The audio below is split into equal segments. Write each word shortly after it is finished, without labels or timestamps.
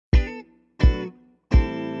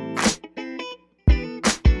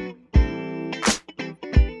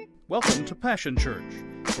Welcome to Passion Church.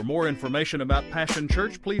 For more information about Passion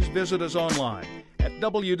Church, please visit us online at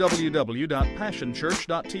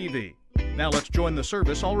www.passionchurch.tv. Now let's join the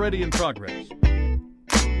service already in progress.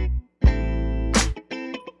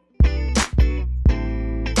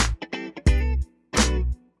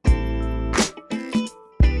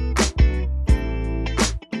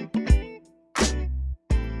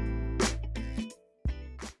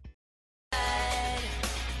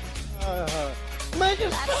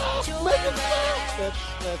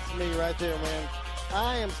 That's me right there, man.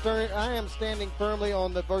 I am standing firmly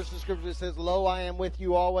on the verse of Scripture that says, "Lo, I am with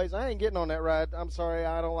you always." I ain't getting on that ride. I'm sorry,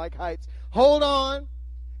 I don't like heights. Hold on,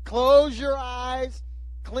 close your eyes,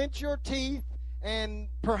 clench your teeth, and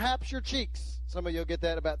perhaps your cheeks. Some of you will get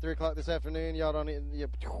that about 3 o'clock this afternoon. Y'all don't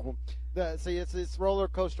see, it's this roller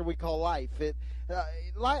coaster we call life.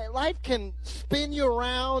 Life can spin you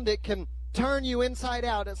around. It can turn you inside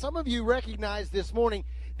out. And some of you recognize this morning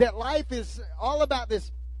that life is all about this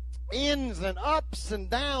ins and ups and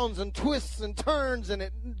downs and twists and turns, and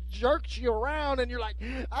it jerks you around, and you're like,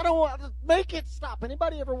 I don't want to make it stop.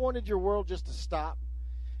 Anybody ever wanted your world just to stop?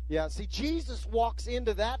 Yeah, see, Jesus walks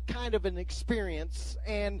into that kind of an experience,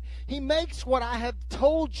 and he makes what I have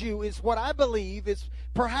told you is what I believe is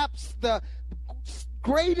perhaps the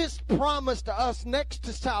greatest promise to us next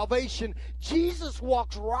to salvation. Jesus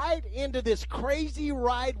walks right into this crazy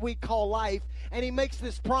ride we call life, and he makes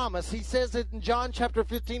this promise. He says it in John chapter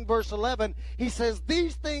 15, verse 11. He says,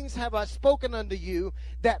 "These things have I spoken unto you,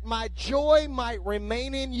 that my joy might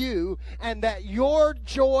remain in you, and that your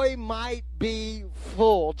joy might be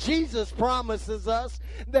full." Jesus promises us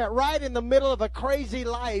that right in the middle of a crazy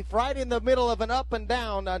life, right in the middle of an up and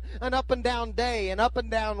down day, an up and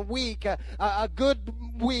down week, a good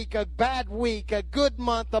week, a bad week, a good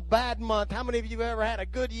month, a bad month. How many of you have ever had a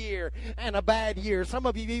good year and a bad year? Some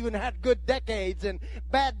of you even had good decades and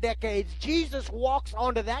bad decades. Jesus walks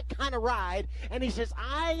onto that kind of ride, and he says,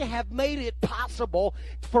 I have made it possible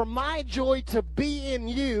for my joy to be in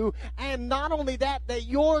you, and not only that, that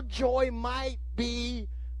your joy might be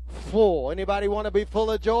full. Anybody want to be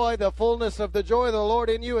full of joy? The fullness of the joy of the Lord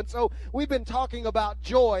in you. And so we've been talking about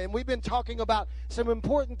joy, and we've been talking about some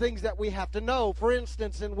important things that we have to know. For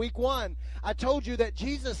instance, in week 1, I told you that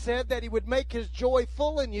Jesus said that he would make his joy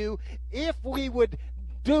full in you if we would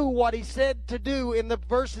do what he said to do in the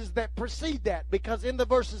verses that precede that. Because in the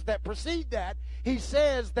verses that precede that, he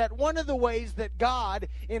says that one of the ways that God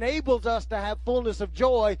enables us to have fullness of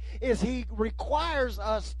joy is he requires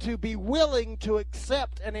us to be willing to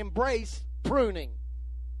accept and embrace pruning.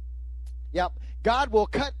 Yep. God will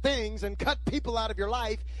cut things and cut people out of your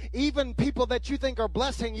life, even people that you think are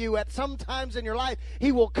blessing you at some times in your life.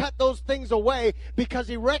 He will cut those things away because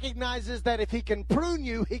he recognizes that if he can prune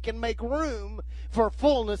you, he can make room for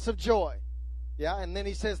fullness of joy. Yeah, and then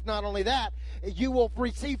he says not only that, you will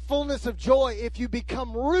receive fullness of joy if you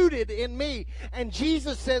become rooted in me. And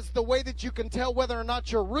Jesus says the way that you can tell whether or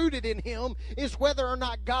not you're rooted in him is whether or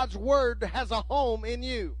not God's word has a home in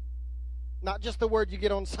you. Not just the word you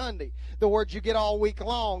get on Sunday, the word you get all week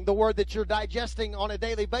long, the word that you're digesting on a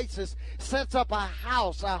daily basis sets up a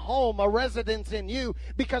house, a home, a residence in you.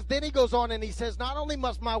 Because then he goes on and he says, not only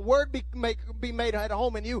must my word be made at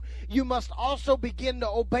home in you, you must also begin to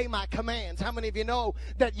obey my commands. How many of you know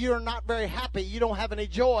that you're not very happy, you don't have any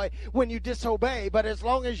joy when you disobey? But as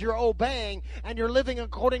long as you're obeying and you're living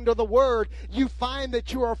according to the word, you find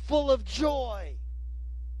that you are full of joy.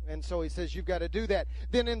 And so he says you've got to do that.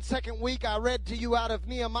 Then in second week, I read to you out of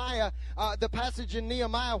Nehemiah, the passage in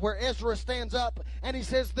Nehemiah where Ezra stands up and he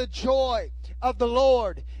says, the joy of the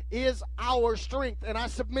Lord is our strength. And I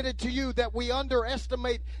submitted to you that we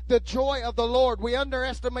underestimate the joy of the Lord. We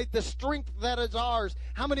underestimate the strength that is ours.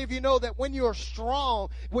 How many of you know that when you're strong,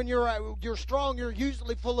 when you're strong, you're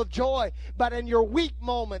usually full of joy. But in your weak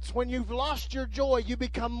moments, when you've lost your joy, you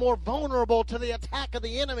become more vulnerable to the attack of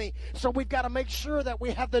the enemy. So we've got to make sure that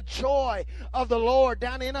we have the joy of the Lord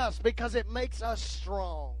down in us because it makes us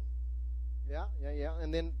strong. Yeah.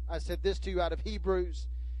 And then I said this to you out of Hebrews,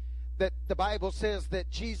 that the Bible says that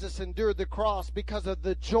Jesus endured the cross because of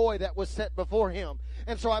the joy that was set before him.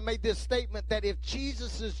 And so I made this statement that if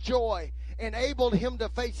Jesus' joy enabled him to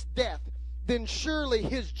face death, then surely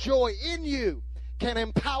his joy in you can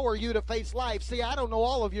empower you to face life. See, I don't know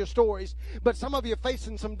all of your stories, but some of you are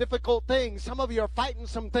facing some difficult things. Some of you are fighting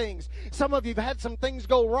some things. Some of you have had some things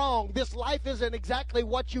go wrong. This life isn't exactly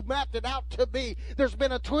what you mapped it out to be. There's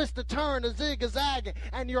been a twist, a turn, a zig, a zag,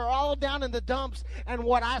 and you're all down in the dumps. And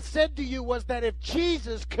what I said to you was that if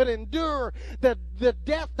Jesus could endure the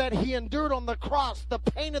death that he endured on the cross, the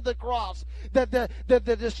pain of the cross, the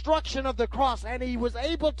destruction of the cross, and he was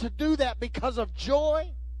able to do that because of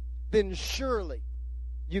joy, then surely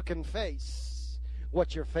you can face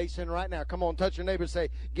what you're facing right now. Come on, touch your neighbor and say,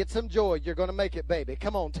 get some joy. You're going to make it, baby.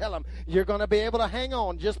 Come on, tell them you're going to be able to hang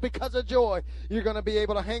on. Just because of joy, you're going to be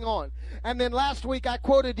able to hang on. And then last week I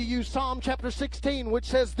quoted to you Psalm chapter 16, which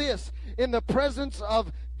says this, in the presence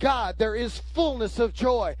of God, there is fullness of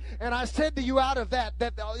joy. And I said to you out of that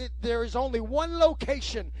there is only one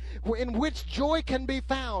location in which joy can be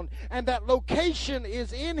found, and that location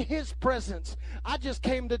is in His presence. I just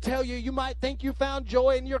came to tell you, you might think you found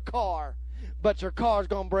joy in your car, but your car's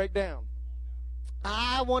going to break down.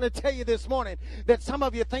 I want to tell you this morning that some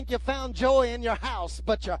of you think you found joy in your house,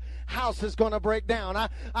 but your house is going to break down.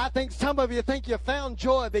 I think some of you think you found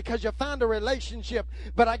joy because you found a relationship,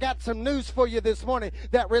 but I got some news for you this morning.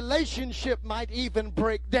 That relationship might even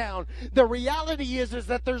break down. The reality is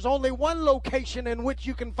that there's only one location in which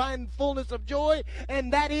you can find fullness of joy,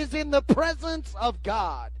 and that is in the presence of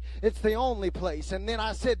God. It's the only place. And then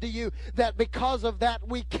I said to you that because of that,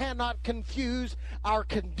 we cannot confuse our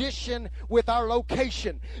condition with our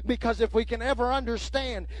location. Because if we can ever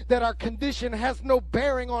understand that our condition has no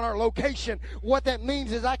bearing on our location, what that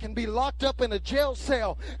means is I can be locked up in a jail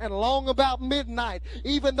cell, and long about midnight,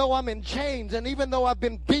 even though I'm in chains, and even though I've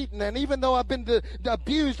been beaten, and even though I've been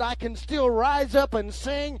abused, I can still rise up and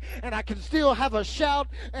sing, and I can still have a shout,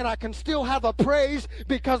 and I can still have a praise,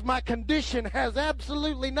 because my condition has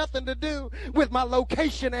absolutely nothing to do with my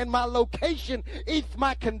location, and my location eats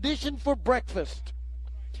my condition for breakfast.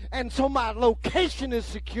 And so my location is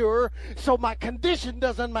secure, so my condition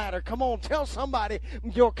doesn't matter. Come on, tell somebody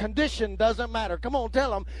your condition doesn't matter. Come on,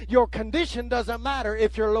 tell them your condition doesn't matter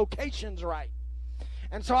if your location's right.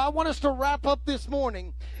 And so I want us to wrap up this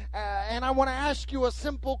morning, and I want to ask you a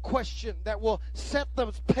simple question that will set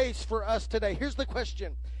the pace for us today. Here's the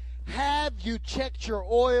question. Have you checked your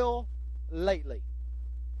oil lately?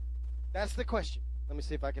 That's the question. Let me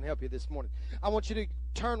see if I can help you this morning. I want you to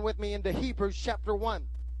turn with me into Hebrews chapter 1.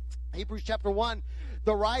 Hebrews chapter 1,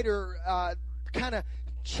 the writer kind of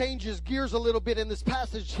changes gears a little bit in this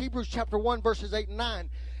passage. Hebrews chapter 1, verses 8 and 9.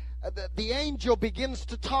 The angel begins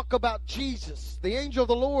to talk about Jesus. The angel of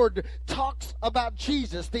the Lord talks about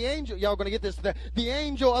Jesus. The angel, y'all going to get this. The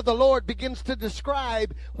angel of the Lord begins to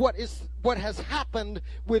describe what has happened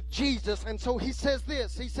with Jesus. And so he says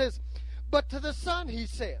this. He says, but to the Son, he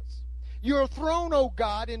says, your throne, O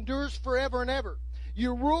God, endures forever and ever.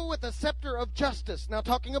 You rule with a scepter of justice. Now,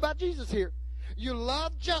 talking about Jesus here. You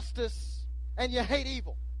love justice and you hate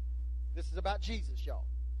evil. This is about Jesus, y'all.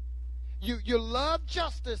 You love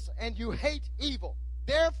justice and you hate evil.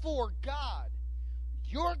 Therefore, God,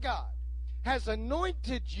 your God, has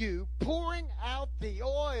anointed you, pouring out the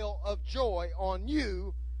oil of joy on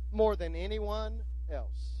you more than anyone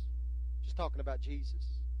else. Just talking about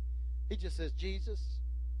Jesus. He just says, Jesus,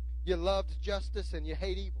 you loved justice and you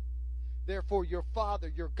hate evil. Therefore, your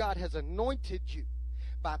Father, your God, has anointed you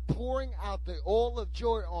by pouring out the oil of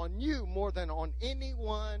joy on you more than on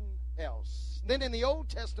anyone else. Then in the Old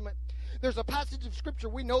Testament, there's a passage of Scripture.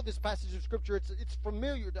 We know this passage of Scripture. It's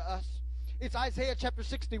familiar to us. It's Isaiah chapter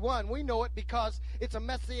 61. We know it because it's a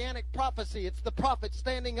messianic prophecy. It's the prophet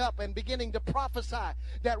standing up and beginning to prophesy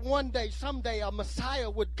that one day, someday, a Messiah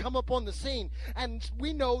would come upon the scene. And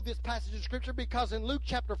we know this passage of Scripture because in Luke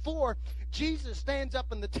chapter 4, Jesus stands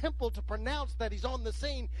up in the temple to pronounce that he's on the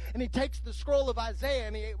scene. And he takes the scroll of Isaiah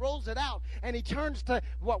and he rolls it out. And he turns to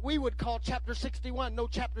what we would call chapter 61. No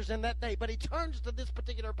chapters in that day. But he turns to this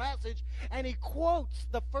particular passage and he quotes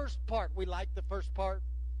the first part. We like the first part.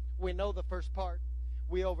 We know the first part.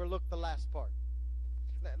 We overlook the last part.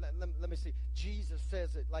 Let me see. Jesus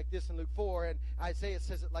says it like this in Luke 4, and Isaiah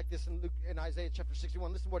says it like this in Isaiah chapter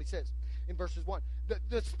 61. Listen to what he says in verses 1.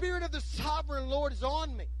 The Spirit of the sovereign Lord is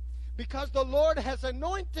on me, because the Lord has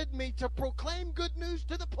anointed me to proclaim good news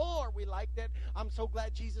to the poor. We like that. I'm so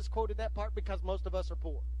glad Jesus quoted that part because most of us are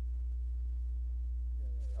poor.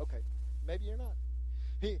 Okay, maybe you're not.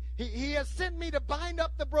 He has sent me to bind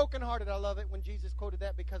up the brokenhearted. I love it when Jesus quoted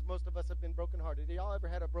that because most of us have been brokenhearted. Have y'all ever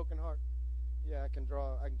had a broken heart? Yeah, I can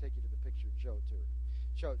take you to the picture and show it to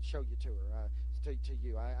her. Show you to her. To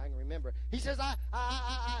you. I can remember. He says,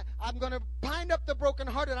 I'm going to bind up the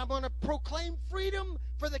brokenhearted. I'm going to proclaim freedom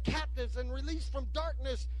for the captives and release from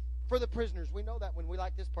darkness for the prisoners. We know that when we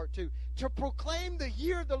like this part too. To proclaim the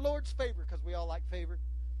year of the Lord's favor, because we all like favor,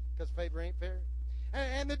 because favor ain't fair.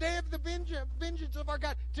 And the day of the vengeance of our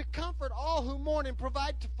God, to comfort all who mourn and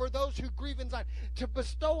provide for those who grieve in Zion, to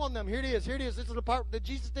bestow on them. Here it is. This is the part that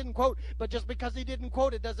Jesus didn't quote, but just because he didn't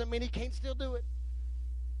quote it doesn't mean he can't still do it.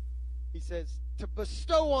 He says, to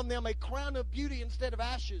bestow on them a crown of beauty instead of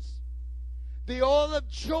ashes, the oil of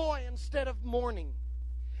joy instead of mourning,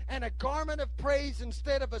 and a garment of praise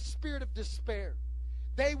instead of a spirit of despair.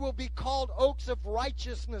 They will be called oaks of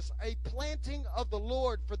righteousness, a planting of the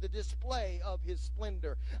Lord for the display of his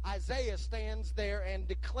splendor. Isaiah stands there and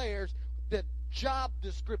declares the job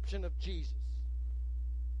description of Jesus.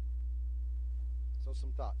 So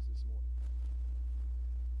some thoughts this morning.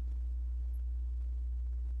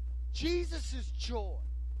 Jesus' joy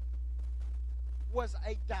was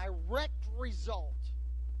a direct result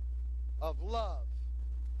of love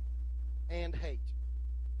and hate.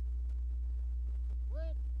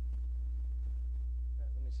 What?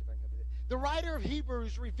 Let me see if I can help you there. The writer of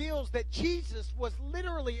Hebrews reveals that Jesus was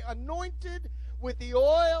literally anointed with the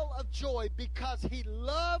oil of joy because he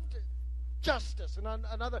loved justice. And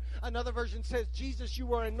another version says, Jesus, you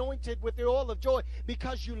were anointed with the oil of joy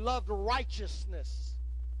because you loved righteousness.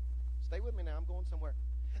 Stay with me now. I'm going somewhere.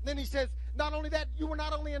 Then he says, not only that, you were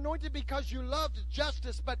not only anointed because you loved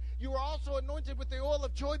justice, but you were also anointed with the oil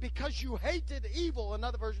of joy because you hated evil.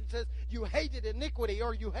 Another version says you hated iniquity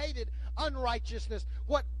or you hated unrighteousness.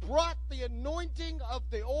 What brought the anointing of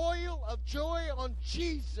the oil of joy on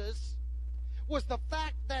Jesus was the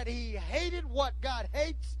fact that he hated what God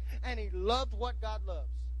hates and he loved what God loves.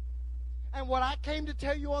 And what I came to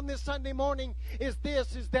tell you on this Sunday morning is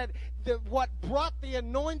this, is that what brought the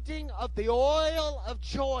anointing of the oil of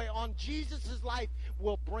joy on Jesus' life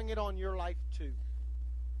will bring it on your life too.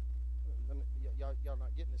 Y'all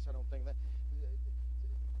not getting this, I don't think. That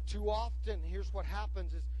too often, here's what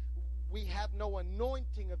happens is we have no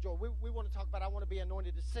anointing of joy. We want to talk about, I want to be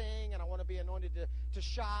anointed to sing, and I want to be anointed to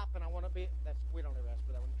shop, and I want to be, we don't ever ask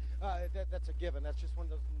for that one. That's a given. That's just one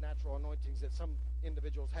of those natural anointings that some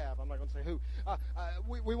individuals have. I'm not going to say who.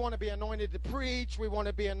 We want to be anointed to preach. We want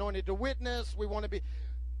to be anointed to witness. We want to be.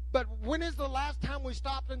 But when is the last time we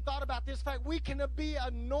stopped and thought about this fact? We can be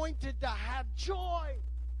anointed to have joy.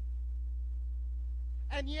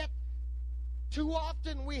 And yet, too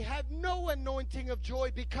often we have no anointing of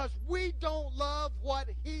joy because we don't love what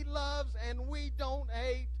he loves and we don't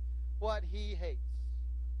hate what he hates.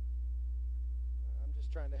 I'm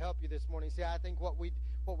just trying to help you this morning. See, I think what we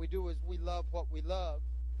do is we love what we love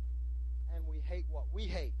and we hate what we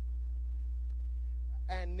hate.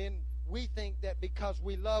 And then we think that because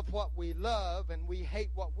we love what we love and we hate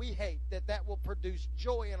what we hate, that will produce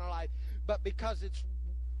joy in our life. But because it's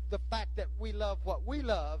the fact that we love what we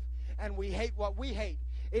love and we hate what we hate,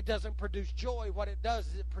 it doesn't produce joy. What it does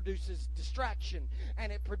is it produces distraction,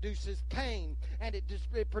 and it produces pain, and it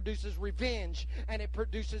produces revenge, and it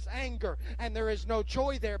produces anger, and there is no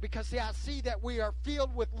joy there because, see, I see that we are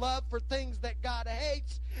filled with love for things that God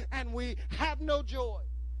hates, and we have no joy.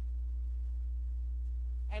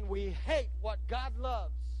 And we hate what God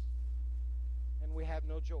loves, and we have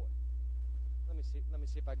no joy. Let me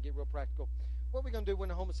see if I can get real practical. What are we going to do when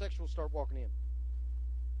the homosexuals start walking in?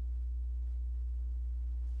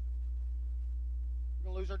 We're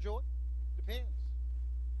going to lose our joy? Depends.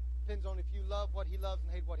 Depends on if you love what he loves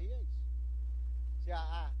and hate what he hates. See,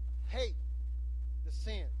 I hate the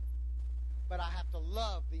sin, but I have to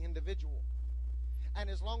love the individual. And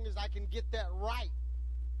as long as I can get that right,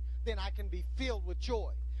 then I can be filled with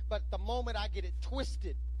joy. But the moment I get it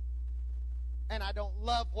twisted and I don't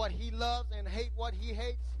love what he loves and hate what he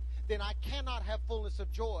hates, then I cannot have fullness of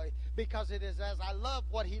joy, because it is as I love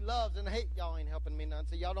what he loves and hate. Y'all ain't helping me none.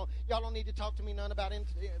 So y'all don't need to talk to me none about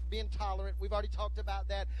being tolerant. We've already talked about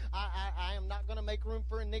that. I am not going to make room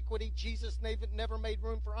for iniquity. Jesus never made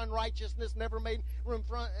room for unrighteousness, never made room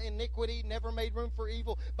for iniquity, never made room for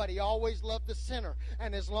evil, but he always loved the sinner.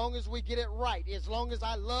 And as long as we get it right, as long as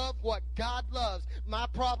I love what God loves, my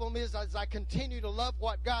problem is as I continue to love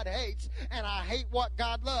what God hates and I hate what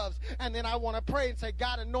God loves, and then I want to pray and say,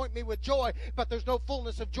 God, anoint me with joy, but there's no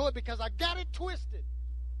fullness of joy because I got it twisted.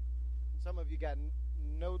 Some of you got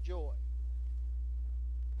no joy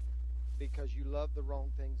because you love the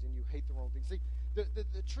wrong things and you hate the wrong things. See,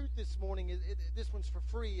 the truth this morning is, this one's for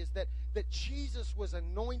free, is that Jesus was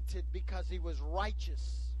anointed because he was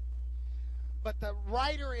righteous. But the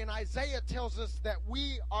writer in Isaiah tells us that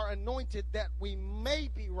we are anointed that we may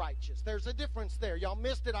be righteous. There's a difference there. Y'all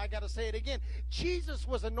missed it. I got to say it again. Jesus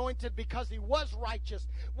was anointed because he was righteous.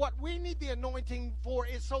 What we need the anointing for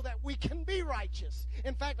is so that we can be righteous.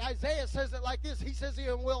 In fact, Isaiah says it like this. He says he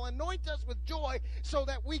will anoint us with joy so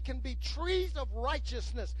that we can be trees of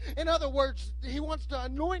righteousness. In other words, he wants to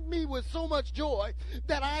anoint me with so much joy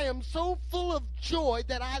that I am so full of joy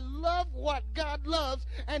that I love what God loves,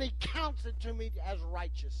 and he counts it to me as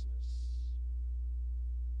righteousness.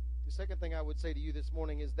 The second thing I would say to you this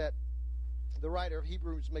morning is that the writer of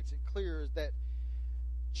Hebrews makes it clear is that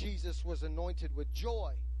Jesus was anointed with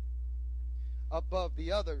joy above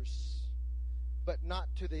the others but not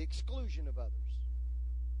to the exclusion of others.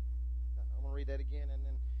 I'm going to read that again, and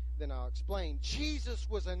then I'll explain. Jesus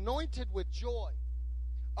was anointed with joy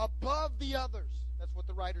above the others. That's what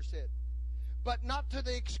the writer said. But not to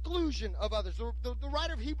the exclusion of others. The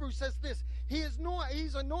writer of Hebrews says this. He's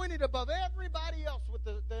anointed above everybody else with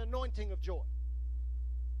the anointing of joy.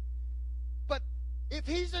 But if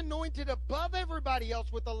he's anointed above everybody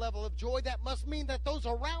else with a level of joy, that must mean that those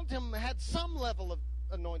around him had some level of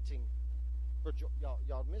anointing for joy.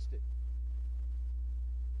 Y'all missed it.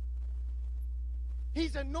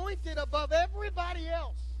 He's anointed above everybody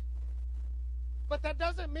else. But that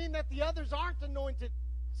doesn't mean that the others aren't anointed.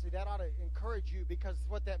 See, that ought to encourage you, because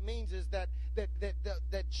what that means is that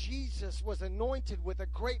Jesus was anointed with a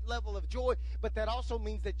great level of joy, but that also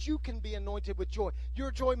means that you can be anointed with joy. Your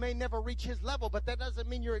joy may never reach his level, but that doesn't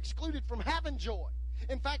mean you're excluded from having joy.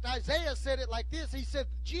 In fact, Isaiah said it like this. He said,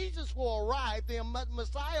 Jesus will arrive, the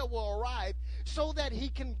Messiah will arrive, so that he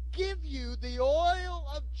can give you the oil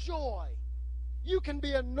of joy. You can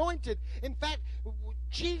be anointed. In fact,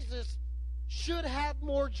 Jesus should have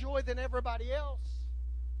more joy than everybody else.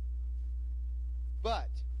 But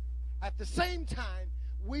at the same time,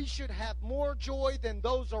 we should have more joy than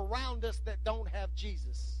those around us that don't have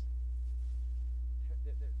Jesus.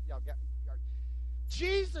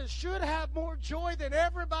 Jesus should have more joy than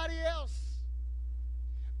everybody else.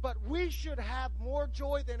 But we should have more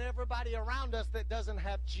joy than everybody around us that doesn't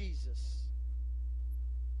have Jesus.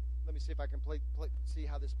 Let me see if I can see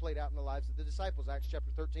how this played out in the lives of the disciples. Acts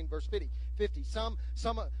chapter 13, verse 50. Some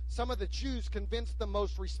of the Jews convinced the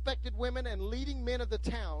most respected women and leading men of the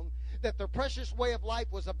town that their precious way of life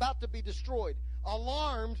was about to be destroyed.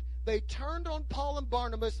 Alarmed, they turned on Paul and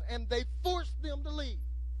Barnabas, and they forced them to leave.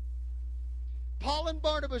 Paul and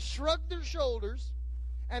Barnabas shrugged their shoulders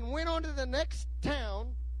and went on to the next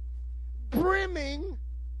town, brimming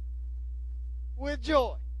with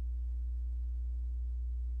joy.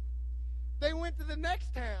 They went to the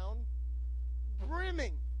next town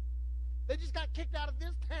brimming. They just got kicked out of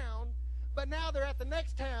this town, but now they're at the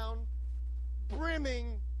next town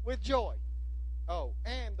brimming with joy. Oh,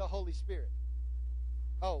 and the Holy Spirit.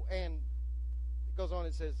 Oh, and it goes on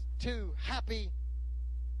and says, 2 happy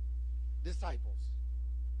disciples.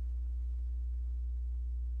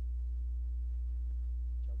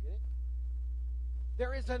 Did y'all get it?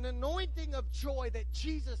 There is an anointing of joy that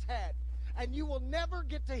Jesus had. And you will never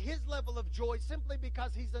get to his level of joy simply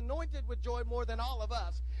because he's anointed with joy more than all of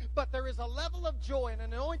us. But there is a level of joy, an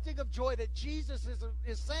anointing of joy that Jesus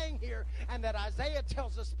is saying here, and that Isaiah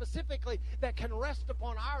tells us specifically, that can rest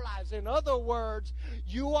upon our lives. In other words,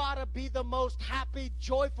 you ought to be the most happy,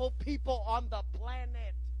 joyful people on the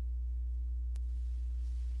planet.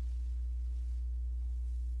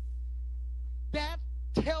 That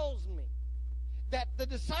tells me that the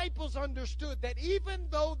disciples understood that even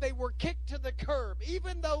though they were kicked to the curb,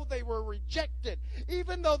 even though they were rejected,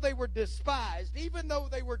 even though they were despised, even though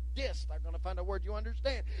they were dissed, I'm going to find a word you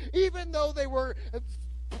understand, even though they were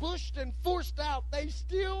pushed and forced out, they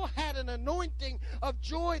still had an anointing of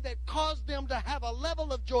joy that caused them to have a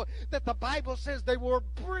level of joy that the Bible says they were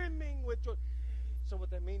brimming with joy. So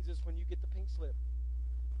what that means is when you get the pink slip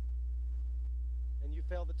and you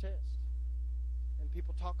fail the test and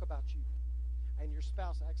people talk about you, and your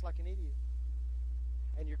spouse acts like an idiot,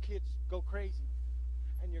 and your kids go crazy,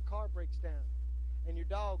 and your car breaks down, and your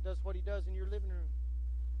dog does what he does in your living room,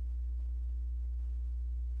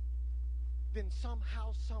 then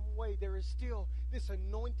somehow, some way, there is still this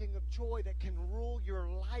anointing of joy that can rule your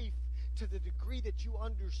life to the degree that you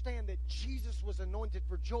understand that Jesus was anointed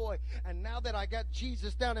for joy. And now that I got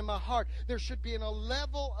Jesus down in my heart, there should be a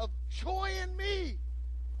level of joy in me.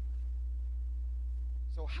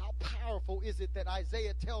 So how powerful is it that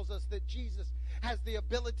Isaiah tells us that Jesus has the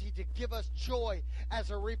ability to give us joy as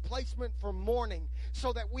a replacement for mourning,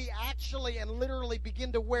 so that we actually and literally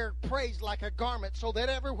begin to wear praise like a garment, so that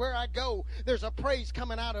everywhere I go, there's a praise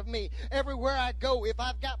coming out of me. Everywhere I go, if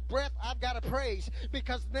I've got breath, I've got a praise,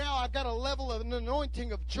 because now I've got a level of an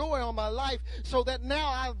anointing of joy on my life, so that now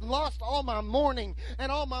I've lost all my mourning,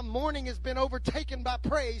 and all my mourning has been overtaken by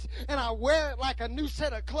praise, and I wear it like a new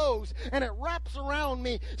set of clothes, and it wraps around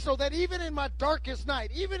me, so that even in my darkest night,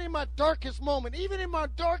 even in my darkest moment, even in my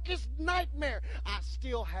darkest nightmare, I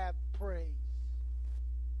still have praise.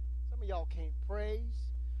 Some of y'all can't praise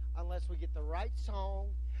unless we get the right song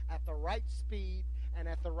at the right speed and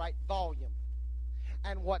at the right volume.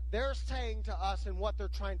 And what they're saying to us and what they're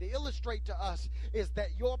trying to illustrate to us is that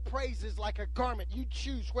your praise is like a garment. You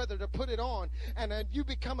choose whether to put it on. And if you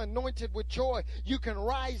become anointed with joy, you can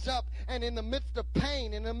rise up, and in the midst of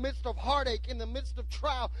pain, in the midst of heartache, in the midst of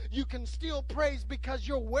trial, you can still praise because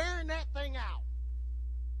you're wearing that thing out.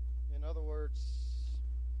 In other words,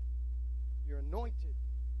 you're anointed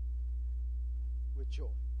with joy.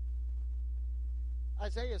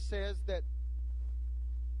 Isaiah says that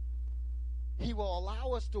He will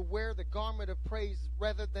allow us to wear the garment of praise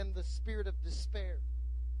rather than the spirit of despair.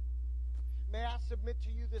 May I submit to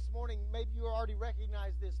you this morning, maybe you already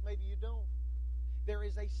recognize this, maybe you don't. There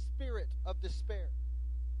is a spirit of despair.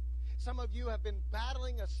 Some of you have been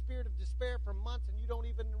battling a spirit of despair for months and you don't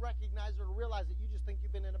even recognize or realize it. You just think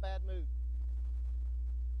you've been in a bad mood.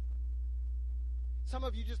 Some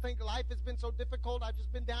of you just think life has been so difficult. I've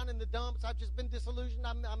just been down in the dumps. I've just been disillusioned.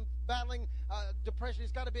 I'm battling depression.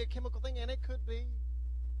 It's got to be a chemical thing, and it could be.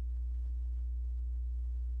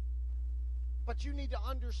 But you need to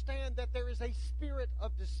understand that there is a spirit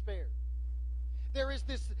of despair. There is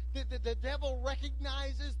this, the devil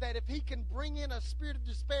recognizes that if he can bring in a spirit of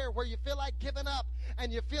despair where you feel like giving up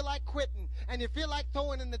and you feel like quitting and you feel like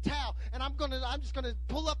throwing in the towel and I'm just gonna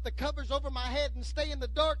pull up the covers over my head and stay in the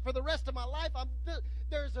dark for the rest of my life.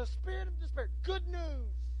 There's a spirit of despair. Good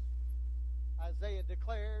news. Isaiah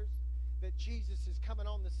declares that Jesus is coming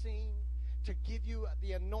on the scene to give you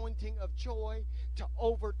the anointing of joy, to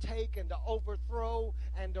overtake and to overthrow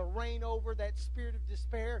and to reign over that spirit of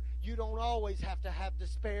despair. You don't always have to have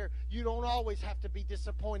despair. You don't always have to be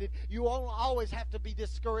disappointed. You don't always have to be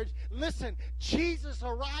discouraged. Listen, Jesus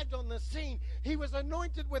arrived on the scene. He was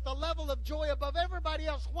anointed with a level of joy above everybody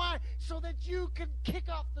else. Why? So that you could kick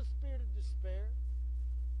off the spirit of despair.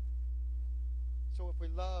 So if we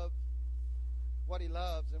love what He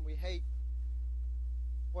loves and we hate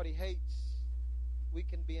what He hates, we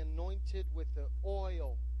can be anointed with the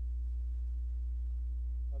oil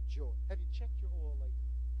of joy. Have you checked your oil lately?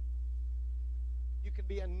 You can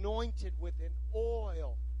be anointed with an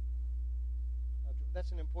oil of joy.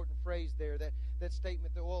 That's an important phrase there. That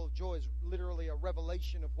statement, the oil of joy, is literally a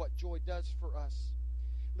revelation of what joy does for us.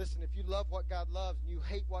 Listen, if you love what God loves and you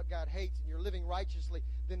hate what God hates and you're living righteously,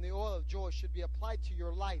 then the oil of joy should be applied to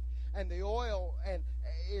your life. And the oil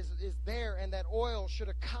is there, and that oil should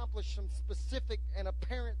accomplish some specific and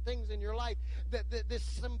apparent things in your life. This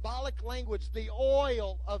symbolic language, the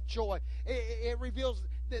oil of joy, it reveals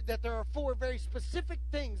that there are 4 very specific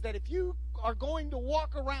things that if you are going to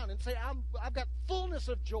walk around and say, I've got fullness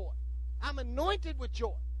of joy, I'm anointed with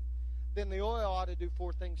joy, then the oil ought to do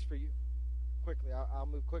 4 things for you. Quickly, I'll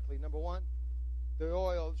move quickly. Number 1, the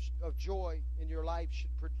oil of joy in your life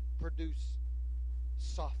should produce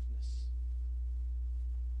softness.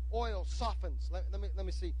 Oil softens. Let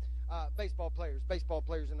me see. Baseball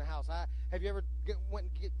players in the house. Have you ever went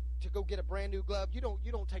to go get a brand new glove? You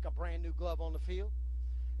don't take a brand new glove on the field.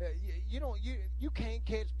 You can't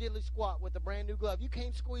catch diddly squat with a brand new glove. You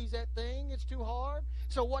can't squeeze that thing. It's too hard.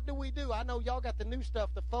 So what do? I know y'all got the new stuff,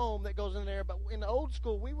 the foam that goes in there, but in the old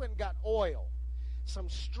school, we went and got oil. Some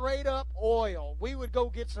straight up oil. We would go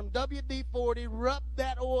get some WD-40, rub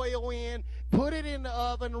that oil in, put it in the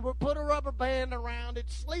oven, put a rubber band around it,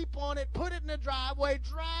 sleep on it, put it in the driveway,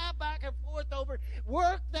 drive back and forth over it,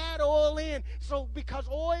 work that oil in. So because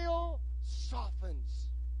oil softens.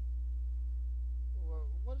 Well,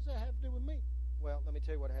 what does that have to do with me? Well, let me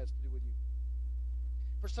tell you what it has to do with you.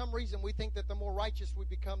 For some reason, we think that the more righteous we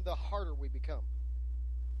become, the harder we become.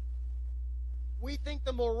 We think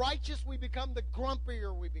the more righteous we become, the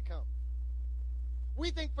grumpier we become. We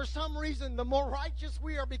think for some reason the more righteous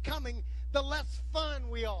we are becoming, the less fun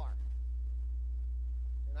we are.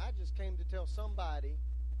 And I just came to tell somebody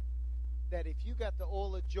that if you got the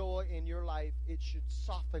oil of joy in your life, it should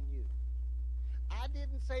soften you. I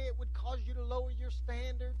didn't say it would cause you to lower your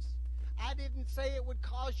standards. I didn't say it would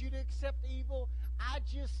cause you to accept evil. I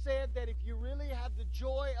just said that if you really have the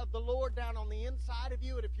joy of the Lord down on the inside of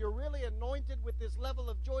you, and if you're really anointed with this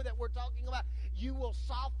level of joy that we're talking about, you will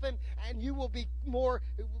soften and you will be more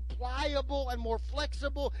pliable and more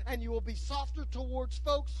flexible, and you will be softer towards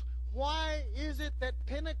folks. Why is it that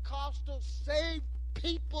Pentecostal saved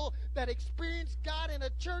people that experience God in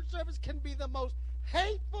a church service can be the most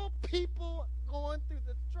hateful people going through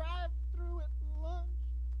the drive-thru at lunch?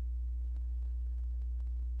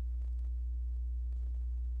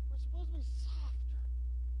 Supposed to be softer.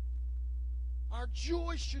 Our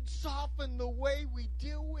joy should soften the way we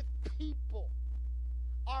deal with people.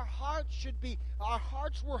 Our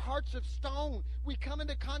hearts were hearts of stone. We come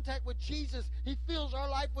into contact with Jesus. He fills our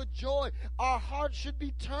life with joy. Our hearts should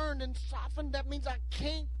be turned and softened. That means I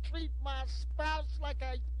can't treat my spouse like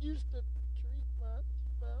I used to treat my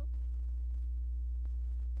spouse.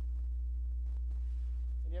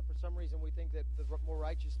 And yet for some reason we think that the more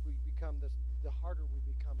righteous we become, the harder we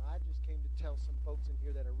become. I just came to tell some folks in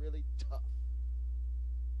here that are really tough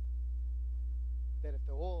that if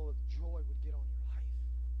the oil of joy would get on your life,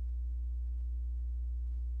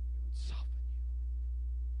 and soften you.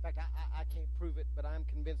 In fact, I can't prove it, but I'm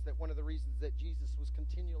convinced that one of the reasons that Jesus was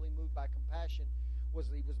continually moved by compassion was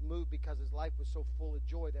that he was moved because his life was so full of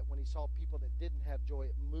joy that when he saw people that didn't have joy,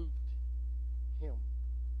 it moved him.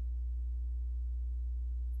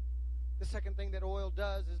 The second thing that oil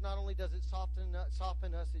does is not only does it soften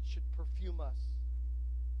us, it should perfume us.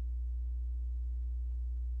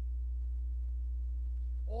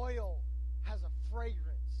 Oil has a fragrance.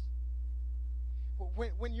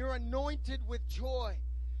 When you're anointed with joy,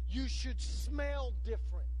 you should smell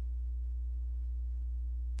different.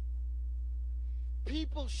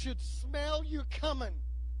 People should smell you coming.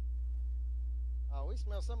 Oh, we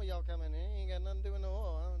smell some of y'all coming. It ain't got nothing to do with no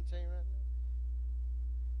oil. I'm going to tell you right now.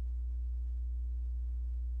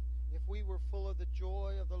 If we were full of the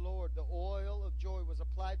joy of the Lord, the oil of joy was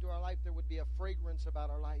applied to our life, there would be a fragrance about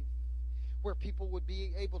our life where people would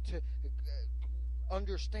be able to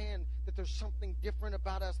understand that there's something different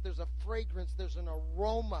about us. There's a fragrance. There's an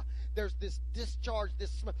aroma. There's this discharge,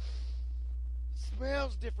 this smell.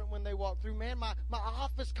 Smells different when they walk through. Man, my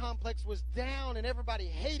office complex was down and everybody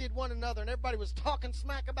hated one another and everybody was talking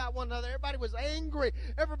smack about one another. Everybody was angry.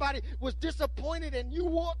 Everybody was disappointed, and you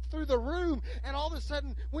walk through the room and all of a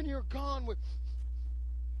sudden when you're gone, with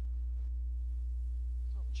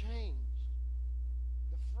something changed.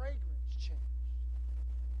 The fragrance changed.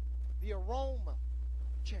 The aroma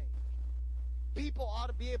changed. People ought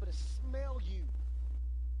to be able to smell you.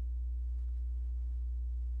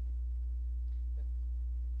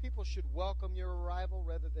 People should welcome your arrival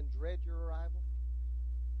rather than dread your arrival.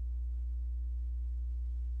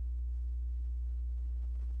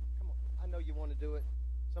 Come on. I know you want to do it.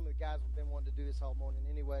 Some of the guys have been wanting to do this all morning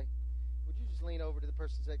anyway. Would you just lean over to the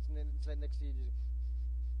person next to you,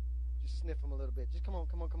 just sniff them a little bit? Just come on.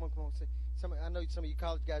 I know some of you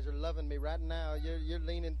college guys are loving me right now. You're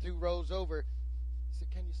leaning 2 rows over. So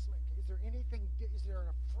can you smell? Is there anything? Is there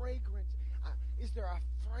a fragrance? Is there a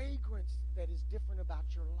fragrance that is different about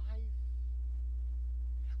your life?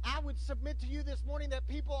 I would submit to you this morning that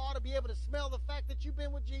people ought to be able to smell the fact that you've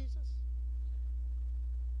been with Jesus.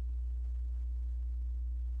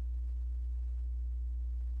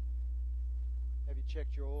 Have you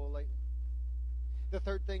checked your oil lately? The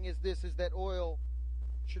third thing is this, is that oil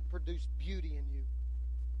should produce beauty in you.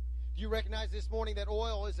 Do you recognize this morning that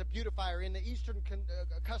oil is a beautifier? In the Eastern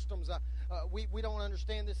customs, we don't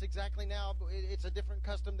understand this exactly now. But it's a different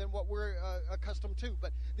custom than what we're accustomed to.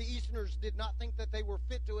 But the Easterners did not think that they were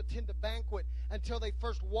fit to attend a banquet until they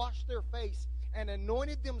first washed their face and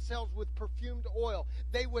anointed themselves with perfumed oil.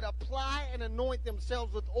 They would apply and anoint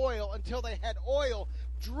themselves with oil until they had oil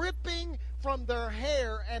dripping from their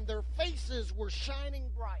hair and their faces were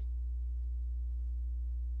shining bright.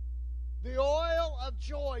 The oil of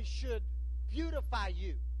joy should beautify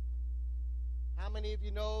you. How many of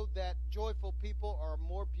you know that joyful people are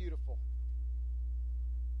more beautiful?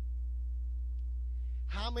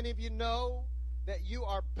 How many of you know that you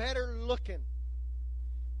are better looking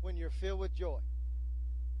when you're filled with joy?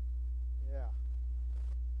 Yeah.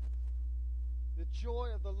 The joy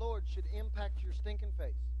of the Lord should impact your stinking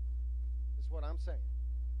face. That's what I'm saying.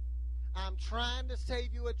 I'm trying to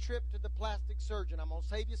save you a trip to the plastic surgeon. I'm going to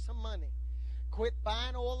save you some money. Quit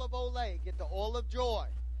buying oil of Olay. Get the oil of joy.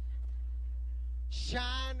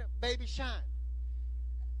 Shine, baby, shine.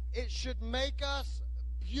 It should make us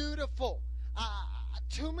beautiful.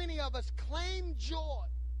 Too many of us claim joy,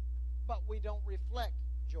 but we don't reflect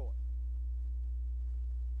joy.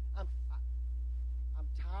 I'm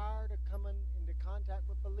tired of coming into contact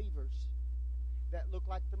with believers that look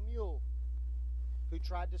like the mule who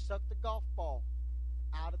tried to suck the golf ball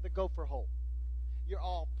out of the gopher hole. You're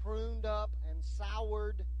all pruned up and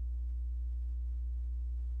soured,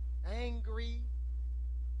 angry,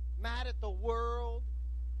 mad at the world,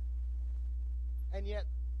 and yet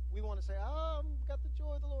we want to say, oh, I've got the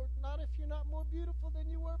joy of the Lord. Not if you're not more beautiful than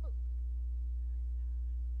you were.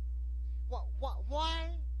 But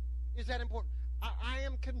why is that important? I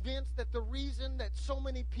am convinced that the reason that so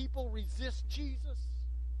many people resist Jesus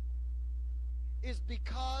is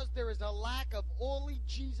because there is a lack of oily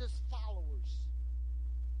Jesus followers.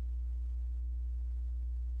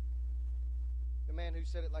 The man who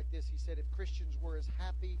said it like this, he said, if Christians were as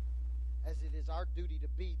happy as it is our duty to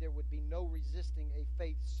be, there would be no resisting a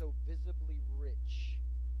faith so visibly rich.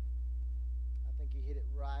 I think he hit it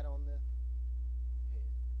right on the head.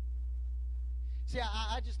 See,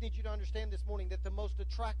 I just need you to understand this morning that the most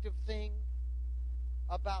attractive thing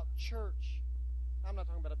about church, I'm not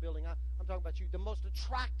talking about a building, I'm talking about you. The most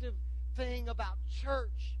attractive thing about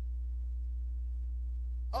church,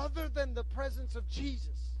 other than the presence of Jesus,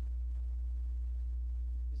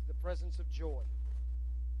 is the presence of joy.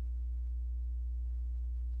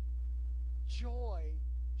 joy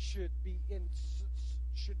should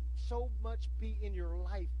so much be in your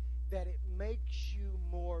life that it makes you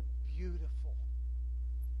more beautiful.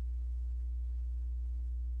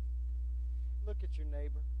 Look at your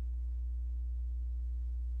neighbor.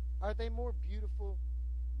 Are they more beautiful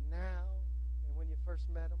now than when you first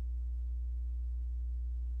met them?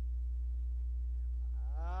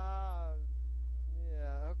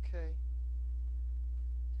 Yeah, okay.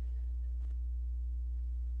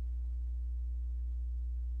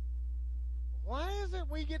 Why is it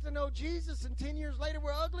we get to know Jesus and 10 years later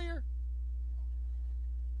we're uglier?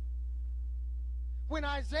 When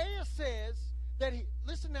Isaiah says that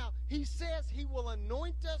listen now, he says he will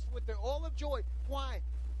anoint us with the oil of joy. Why?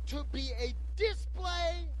 To be a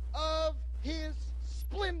display of his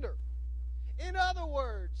splendor. In other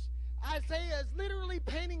words, Isaiah is literally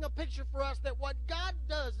painting a picture for us that what God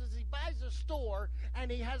does is he buys a store and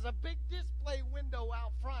he has a big display window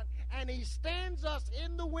out front and he stands us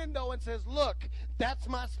in the window and says, look, that's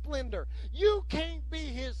my splendor. You can't be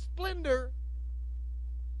his splendor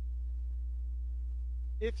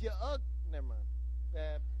if you never mind.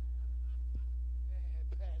 Pastor.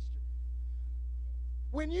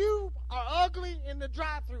 When you are ugly in the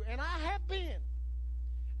drive-thru, and I have been,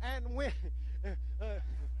 and when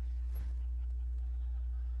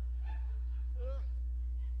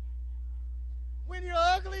you're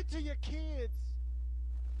ugly to your kids,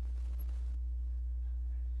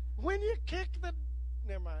 when you kick the,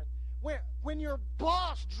 never mind, when your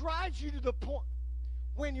boss drives you to the point,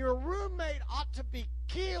 when your roommate ought to be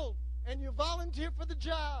killed and you volunteer for the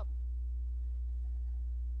job,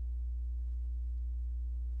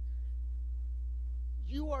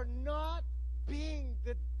 you are not being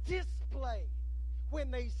the display.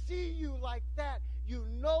 When they see you like that, you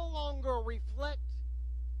no longer reflect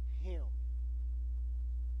him.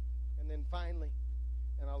 And then finally,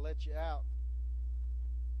 and I'll let you out,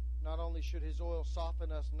 not only should his oil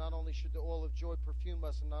soften us, not only should the oil of joy perfume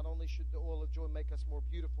us, and not only should the oil of joy make us more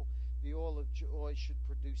beautiful, the oil of joy should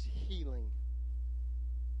produce healing.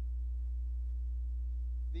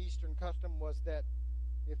 The Eastern custom was that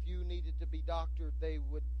if you needed to be doctored, they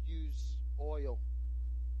would use oil.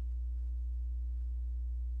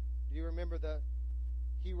 Do you remember the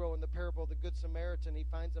hero in the parable of the Good Samaritan? He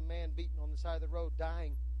finds a man beaten on the side of the road,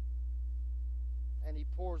 dying, and he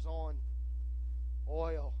pours on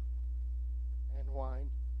oil and wine.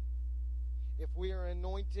 If we are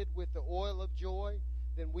anointed with the oil of joy,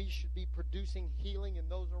 then we should be producing healing in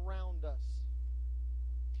those around us.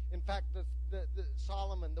 In fact,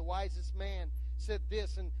 Solomon, the wisest man, said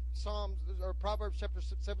this in Proverbs chapter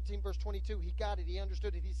 17, verse 22. He got it. He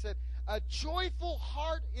understood it. He said, a joyful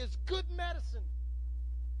heart is good medicine,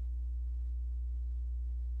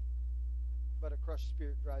 but a crushed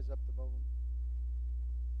spirit dries up the bone.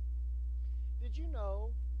 Did you know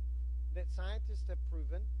that scientists have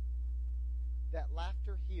proven that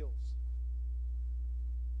laughter heals?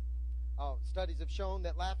 Studies have shown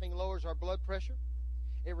that laughing lowers our blood pressure.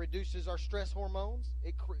 It reduces our stress hormones.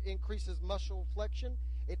 It increases muscle flexion.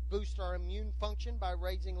 It boosts our immune function by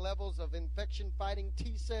raising levels of infection-fighting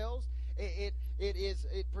T cells. It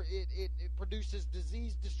produces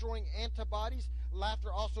disease-destroying antibodies.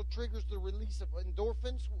 Laughter also triggers the release of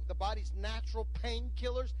endorphins, the body's natural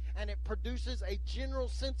painkillers, and it produces a general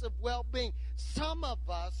sense of well-being. Some of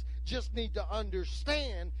us just need to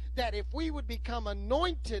understand that if we would become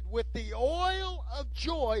anointed with the oil of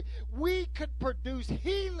joy, we could produce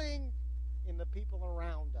healing in the people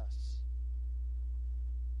around us.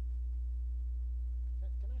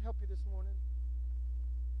 Can I help you this morning?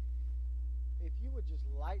 If you would just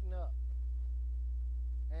lighten up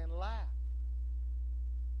and laugh.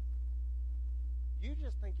 You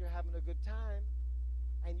just think you're having a good time,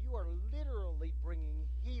 and you are literally bringing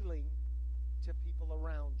healing to people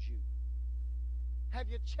around you. Have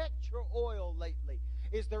you checked your oil lately?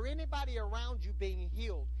 Is there anybody around you being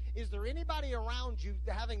healed? Is there anybody around you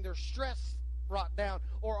having their stress brought down?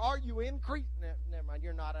 Or are you increasing? Never mind,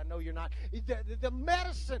 you're not. I know you're not. The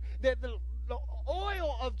medicine, the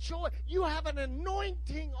oil of joy, you have an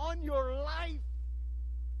anointing on your life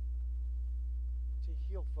to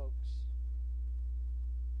heal folks.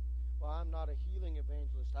 Well, I'm not a healing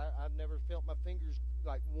evangelist. I've never felt my fingers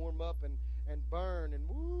like warm up and burn and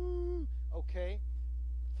woo. Okay,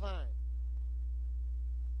 fine.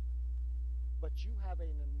 But you have an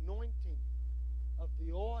anointing of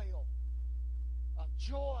the oil of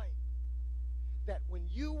joy that when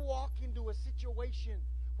you walk into a situation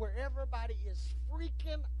where everybody is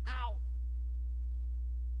freaking out,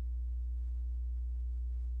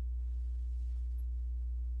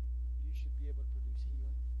 you should be able to produce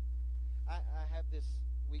healing. I have this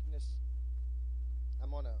weakness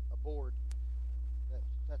I'm on a board.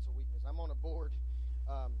 That's a weakness. I'm on a board,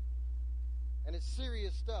 and it's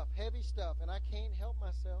serious stuff, heavy stuff, and I can't help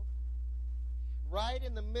myself. Right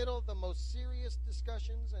in the middle of the most serious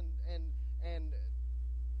discussions, and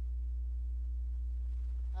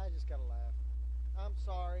I just gotta laugh. I'm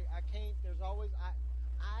sorry, I can't. There's always I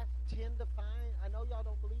tend to find. I know y'all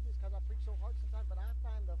don't believe this because I preach so hard sometimes, but I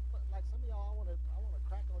find like some of y'all, I want to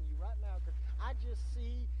crack on you right now because I just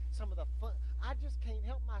see some of the fun. I just can't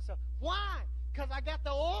help myself. Why? Because I got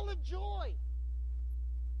the oil of joy. It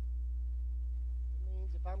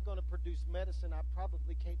means if I'm going to produce medicine, I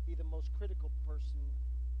probably can't be the most critical person.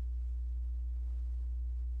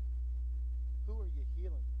 Who are you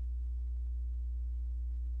healing?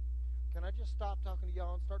 Can I just stop talking to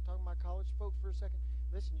y'all and start talking to my college folks for a second?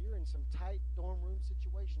 Listen, you're in some tight dorm room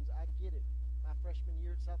situations. I get it. My freshman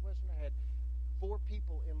year at Southwestern, I had 4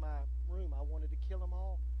 people in my room. I wanted to kill them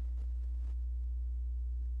all.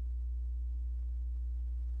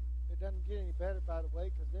 It doesn't get any better, by the way,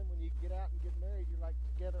 because then when you get out and get married, you're like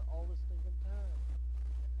together all this stinking time.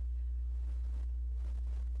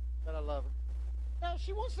 But I love her. No,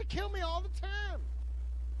 she wants to kill me all the time.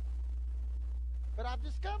 But I've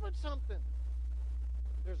discovered something.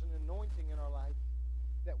 There's an anointing in our life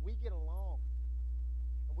that we get along.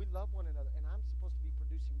 And we love one another. And I'm supposed to be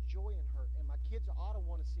producing joy in her. And my kids ought to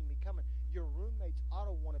want to see me coming. Your roommates ought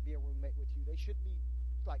to want to be a roommate with you. They shouldn't be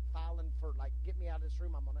like filing for like, get me out of this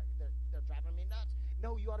room. They're driving me nuts.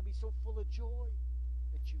 No, you ought to be so full of joy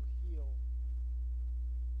that you heal.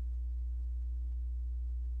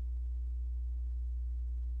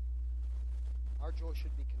 Our joy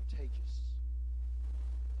should be contagious.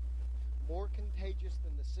 More contagious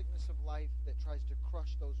than the sickness of life that tries to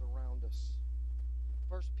crush those around us.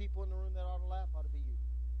 First people in the room that ought to laugh ought to be you.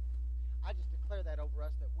 I just declare that over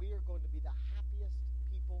us, that we are going to be the happiest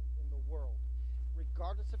people in the world.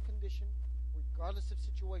 Regardless of condition, regardless of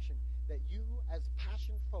situation, that you as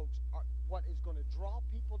passion folks, are what is going to draw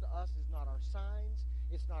people to us is not our signs,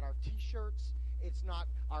 it's not our t-shirts, it's not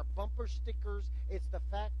our bumper stickers, it's the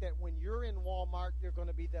fact that when you're in Walmart, you're going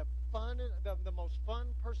to be the most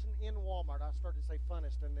fun person in Walmart. I started to say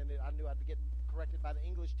funnest, and then I knew I'd be getting corrected by the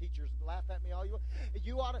English teachers. Laugh at me all you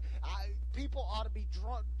want. People ought to be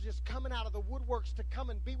just coming out of the woodworks to come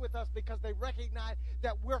and be with us because they recognize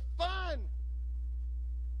that we're fun.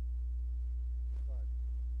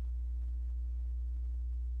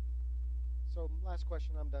 So, last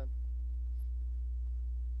question, I'm done.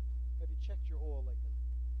 Have you checked your oil lately?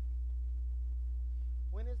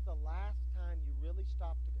 When is the last time you really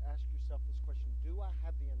stopped to ask yourself this question? Do I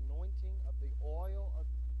have the anointing of the oil of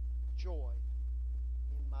joy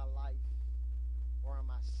in my life? Or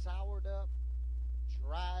am I soured up,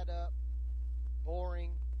 dried up,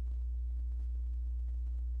 boring?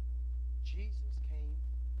 Jesus came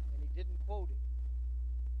and he didn't quote it.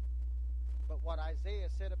 But what Isaiah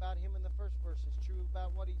said about him in the first verse is true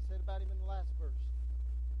about what he said about him in the last verse.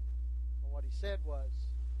 And what he said was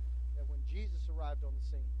that when Jesus arrived on the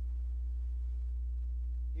scene,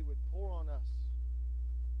 he would pour on us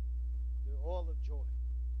the oil of joy.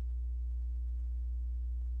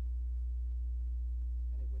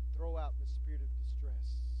 And it would throw out the spirit of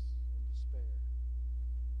distress and despair.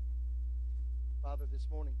 Father, this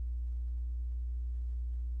morning,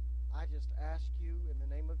 I just ask you in the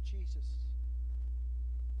name of Jesus,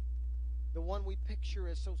 the one we picture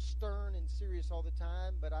as so stern and serious all the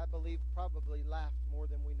time, but I believe probably laughed more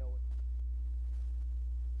than we know it.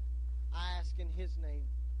 I ask in his name,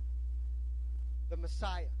 the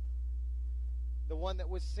Messiah, the one that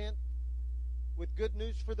was sent with good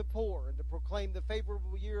news for the poor and to proclaim the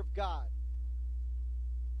favorable year of God.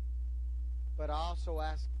 But I also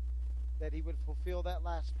ask that he would fulfill that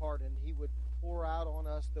last part and he would pour out on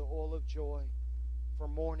us the oil of joy for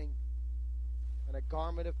mourning. And a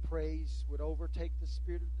garment of praise would overtake the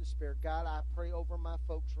spirit of despair. God, I pray over my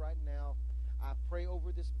folks right now. I pray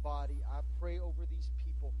over this body. I pray over these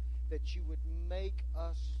people that you would make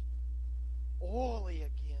us oily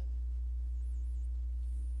again.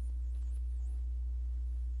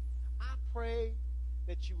 I pray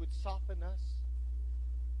that you would soften us.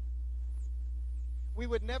 We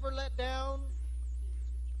would never let down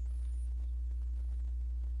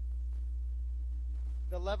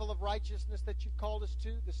the level of righteousness that you've called us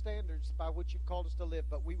to, the standards by which you've called us to live,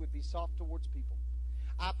 but we would be soft towards people.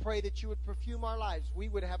 I pray that you would perfume our lives. We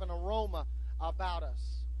would have an aroma about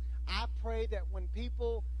us. I pray that when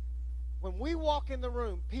we walk in the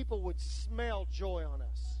room, people would smell joy on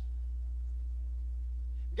us.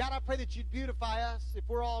 God, I pray that you'd beautify us. If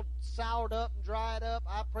we're all soured up and dried up,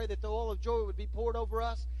 I pray that the oil of joy would be poured over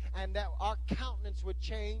us and that our countenance would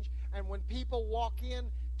change. And when people walk in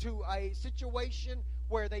to a situation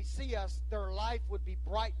where they see us, their life would be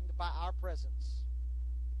brightened by our presence.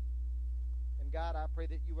 And God, I pray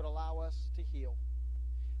that you would allow us to heal.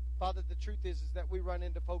 Father, the truth is that we run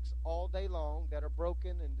into folks all day long that are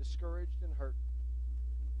broken and discouraged and hurt.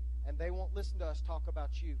 And they won't listen to us talk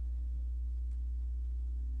about you.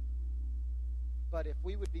 But if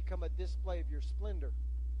we would become a display of your splendor,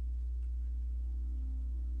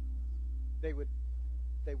 they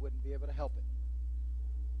wouldn't be able to help it.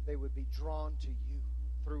 They would be drawn to you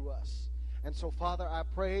through us. And so, Father, I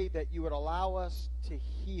pray that you would allow us to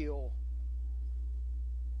heal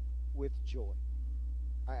with joy.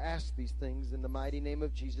 I ask these things in the mighty name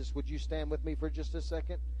of Jesus. Would you stand with me for just a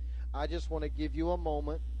second? I just want to give you a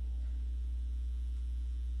moment.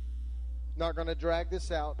 Not going to drag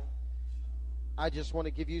this out. I just want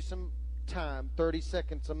to give you some time, 30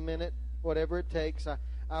 seconds, a minute, whatever it takes.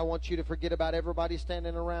 I want you to forget about everybody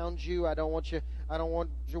standing around you. I don't want you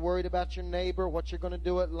worried about your neighbor, what you're going to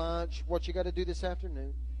do at lunch, what you got to do this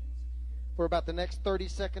afternoon. For about the next 30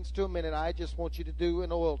 seconds to a minute, I just want you to do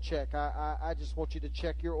an oil check. I just want you to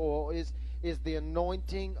check your oil. Is the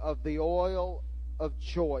anointing of the oil of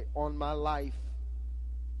joy on my life?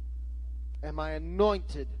 Am I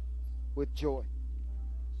anointed with joy?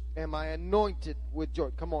 Am I anointed with joy?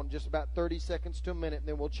 Come on, just about 30 seconds to a minute, and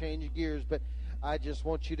then we'll change gears. But I just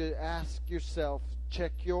want you to ask yourself,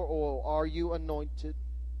 check your oil. Are you anointed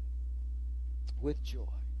with joy?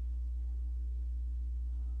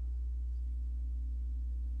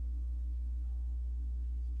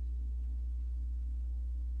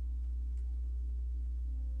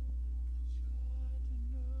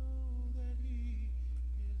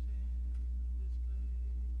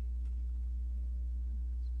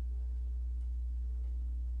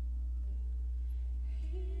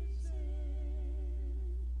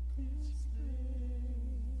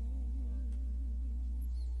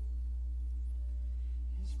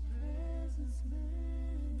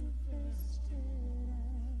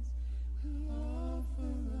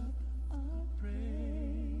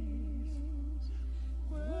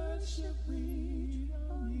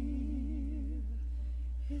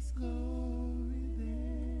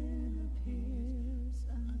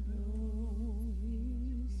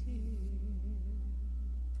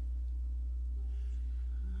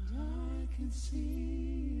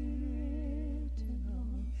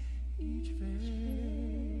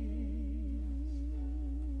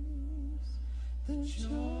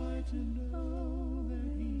 Joy to know that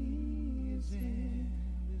He is in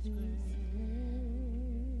this place.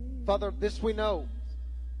 Father, this we know,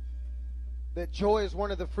 that joy is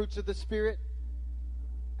one of the fruits of the Spirit,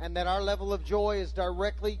 and that our level of joy is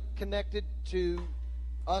directly connected to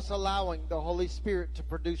us allowing the Holy Spirit to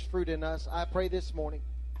produce fruit in us. I pray this morning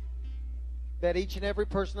that each and every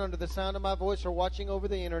person under the sound of my voice or watching over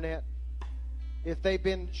the internet, if they've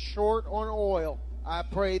been short on oil, I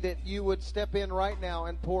pray that you would step in right now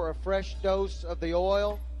and pour a fresh dose of the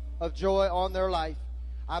oil of joy on their life.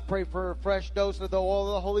 I pray for a fresh dose of the oil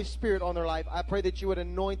of the Holy Spirit on their life. I pray that you would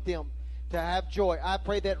anoint them to have joy. I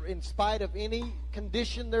pray that in spite of any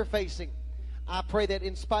condition they're facing, I pray that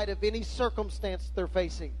in spite of any circumstance they're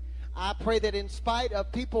facing, I pray that in spite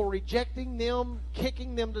of people rejecting them,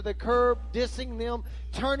 kicking them to the curb, dissing them,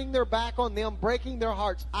 turning their back on them, breaking their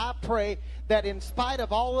hearts, I pray that in spite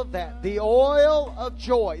of all of that, the oil of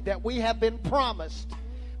joy that we have been promised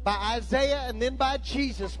by Isaiah and then by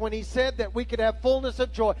Jesus when he said that we could have fullness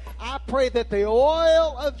of joy, I pray that the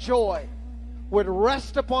oil of joy would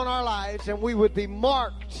rest upon our lives and we would be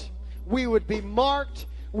marked. We would be marked.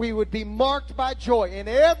 We would be marked by joy. And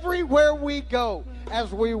everywhere we go,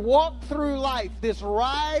 as we walk through life, this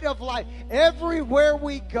ride of life, everywhere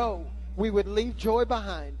we go, we would leave joy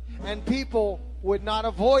behind. And people would not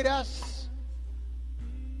avoid us,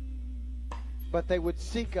 but they would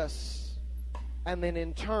seek us. And then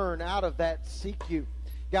in turn, out of that, seek you.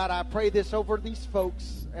 God, I pray this over these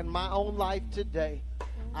folks and my own life today.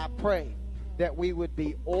 I pray that we would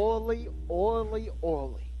be oily, oily,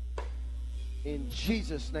 oily. In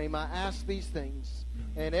Jesus' name, I ask these things.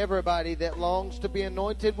 And everybody that longs to be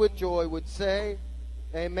anointed with joy would say,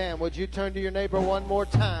 amen. Would you turn to your neighbor one more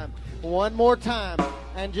time? One more time.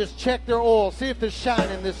 And just check their oil. See if they're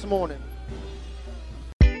shining this morning.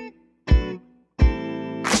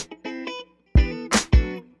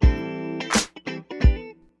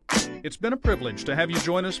 It's been a privilege to have you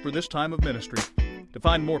join us for this time of ministry. To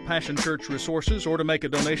find more Passion Church resources or to make a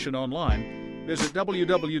donation online, visit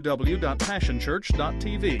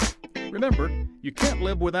www.passionchurch.tv. Remember, you can't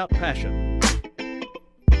live without passion.